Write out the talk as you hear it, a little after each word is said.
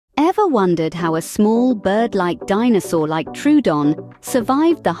Ever wondered how a small bird-like dinosaur like Troodon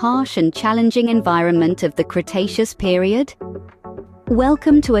survived the harsh and challenging environment of the Cretaceous period?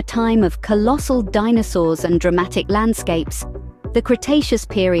 Welcome to a time of colossal dinosaurs and dramatic landscapes. The Cretaceous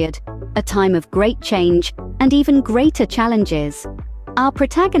period, a time of great change and even greater challenges. Our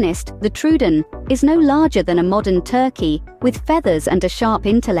protagonist, the Troodon, is no larger than a modern turkey with feathers and a sharp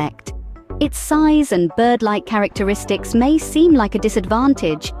intellect. Its size and bird-like characteristics may seem like a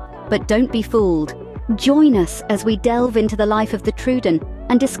disadvantage, but don't be fooled. Join us as we delve into the life of the Troodon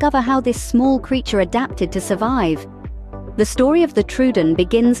and discover how this small creature adapted to survive. The story of the Troodon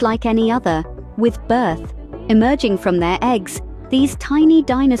begins like any other, with birth. Emerging from their eggs, these tiny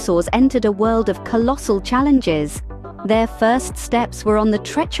dinosaurs entered a world of colossal challenges. Their first steps were on the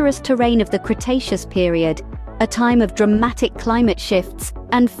treacherous terrain of the Cretaceous period, a time of dramatic climate shifts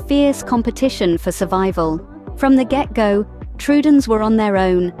and fierce competition for survival. From the get-go, Troodons were on their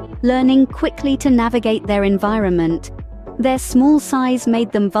own, learning quickly to navigate their environment. Their small size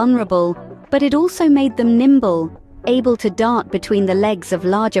made them vulnerable, but it also made them nimble, able to dart between the legs of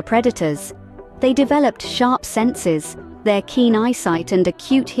larger predators. They developed sharp senses, their keen eyesight and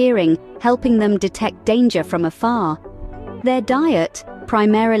acute hearing helping them detect danger from afar. Their diet,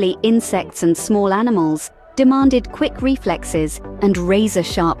 primarily insects and small animals, demanded quick reflexes and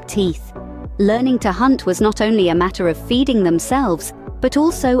razor-sharp teeth. Learning to hunt was not only a matter of feeding themselves, but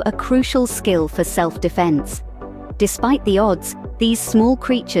also a crucial skill for self-defense. Despite the odds, these small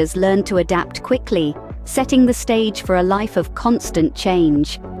creatures learned to adapt quickly, setting the stage for a life of constant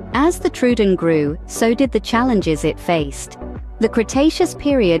change. As the Troodon grew, so did the challenges it faced. The Cretaceous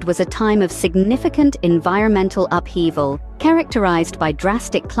period was a time of significant environmental upheaval, characterized by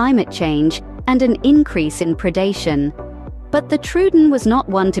drastic climate change and an increase in predation. But the Troodon was not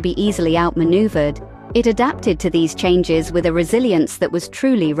one to be easily outmaneuvered. It adapted to these changes with a resilience that was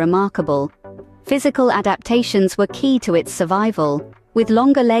truly remarkable. Physical adaptations were key to its survival, with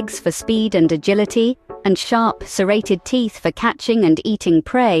longer legs for speed and agility, and sharp, serrated teeth for catching and eating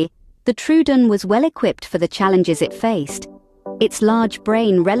prey. The Troodon was well equipped for the challenges it faced. Its large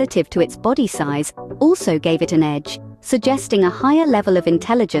brain relative to its body size also gave it an edge, suggesting a higher level of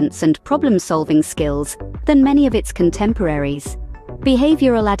intelligence and problem-solving skills than many of its contemporaries.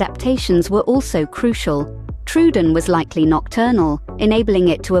 Behavioral adaptations were also crucial. Troodon was likely nocturnal, enabling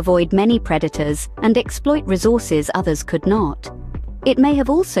it to avoid many predators and exploit resources others could not. It may have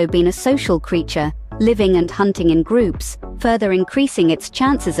also been a social creature, living and hunting in groups, further increasing its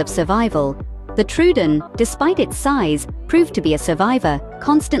chances of survival. The Troodon, despite its size, proved to be a survivor,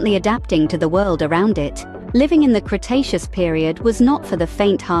 constantly adapting to the world around it. Living in the Cretaceous period was not for the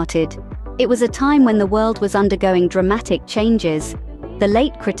faint-hearted. It was a time when the world was undergoing dramatic changes. The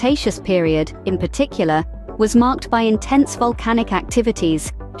late Cretaceous period, in particular, was marked by intense volcanic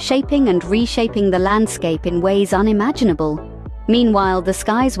activities, shaping and reshaping the landscape in ways unimaginable. Meanwhile, the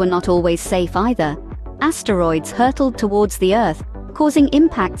skies were not always safe either. Asteroids hurtled towards the Earth, causing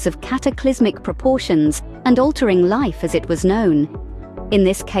impacts of cataclysmic proportions and altering life as it was known. In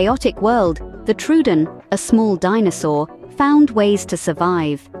this chaotic world, the Troodon, a small dinosaur, found ways to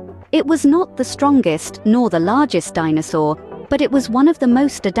survive. It was not the strongest nor the largest dinosaur, but it was one of the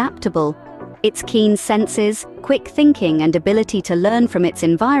most adaptable. Its keen senses, quick thinking and ability to learn from its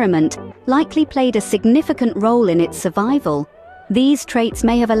environment likely played a significant role in its survival. These traits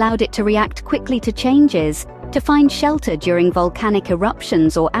may have allowed it to react quickly to changes, to find shelter during volcanic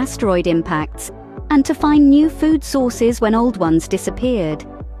eruptions or asteroid impacts, and to find new food sources when old ones disappeared.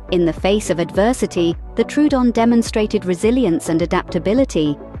 In the face of adversity, the Troodon demonstrated resilience and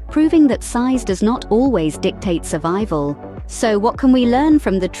adaptability, proving that size does not always dictate survival. So what can we learn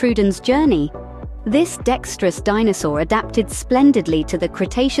from the Troodon's journey? This dexterous dinosaur adapted splendidly to the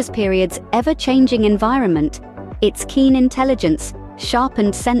Cretaceous period's ever-changing environment. Its keen intelligence,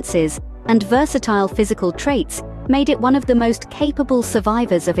 sharpened senses, and versatile physical traits made it one of the most capable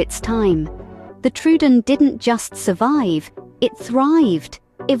survivors of its time. The Troodon didn't just survive, it thrived,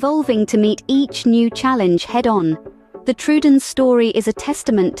 evolving to meet each new challenge head-on. The Troodon's story is a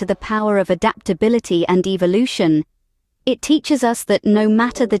testament to the power of adaptability and evolution. It teaches us that no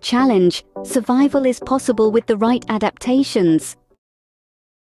matter the challenge, survival is possible with the right adaptations.